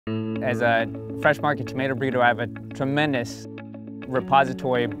As a fresh market tomato breeder, I have a tremendous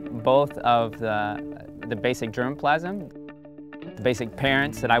repository both of the basic germplasm, the basic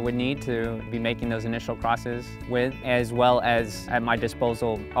parents that I would need to be making those initial crosses with, as well as at my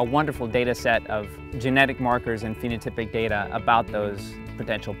disposal a wonderful data set of genetic markers and phenotypic data about those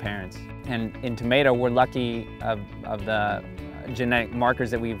potential parents. And in tomato, we're lucky of the genetic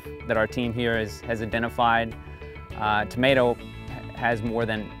markers that our team here has identified. Tomato has more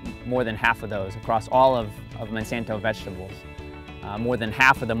than half of those across all of Monsanto vegetables. More than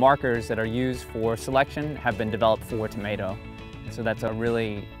half of the markers that are used for selection have been developed for tomato. So that's a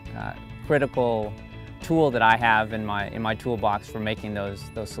really critical tool that I have in my toolbox for making those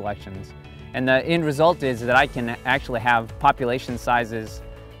selections. And the end result is that I can actually have population sizes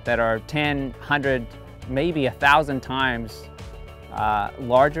that are 10, 100, maybe 1,000 times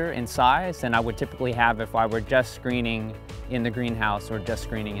larger in size than I would typically have if I were just screening in the greenhouse or just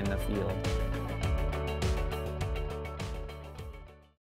screening in the field.